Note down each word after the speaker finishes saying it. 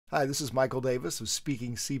Hi, this is Michael Davis of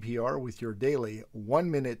Speaking CPR with your daily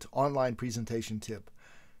 1-minute online presentation tip.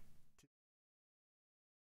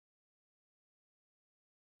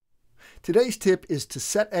 Today's tip is to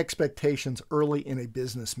set expectations early in a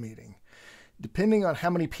business meeting. Depending on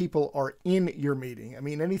how many people are in your meeting,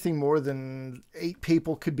 anything more than 8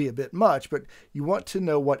 people could be a bit much, but you want to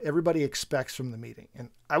know what everybody expects from the meeting.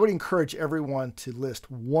 And I would encourage everyone to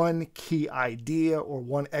list one key idea or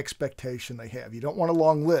one expectation they have. You don't want a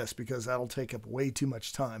long list because that'll take up way too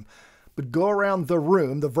much time. But go around the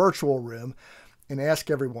room, the virtual room, and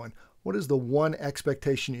ask everyone, what is the one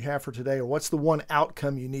expectation you have for today, or what's the one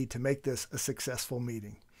outcome you need to make this a successful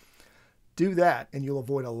meeting? Do that, and you'll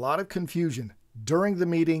avoid a lot of confusion during the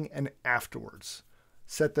meeting and afterwards.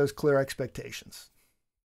 Set those clear expectations.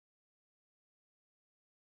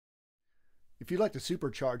 If you'd like to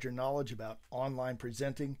supercharge your knowledge about online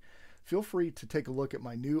presenting, feel free to take a look at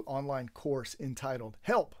my new online course entitled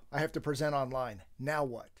Help! I Have to Present Online. Now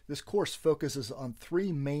what? This course focuses on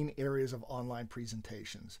 3 main areas of online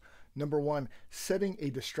presentations. Number 1, setting a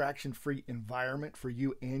distraction-free environment for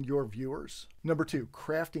you and your viewers. Number 2,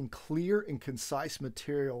 crafting clear and concise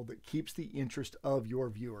material that keeps the interest of your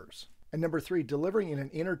viewers. And number 3, delivering in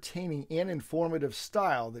an entertaining and informative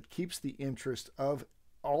style that keeps the interest of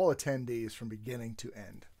all attendees from beginning to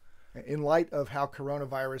end. In light of how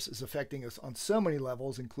coronavirus is affecting us on so many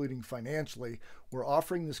levels, including financially, we're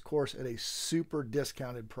offering this course at a super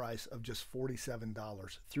discounted price of just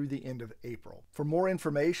 $47 through the end of April. For more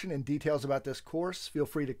information and details about this course, feel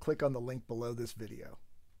free to click on the link below this video.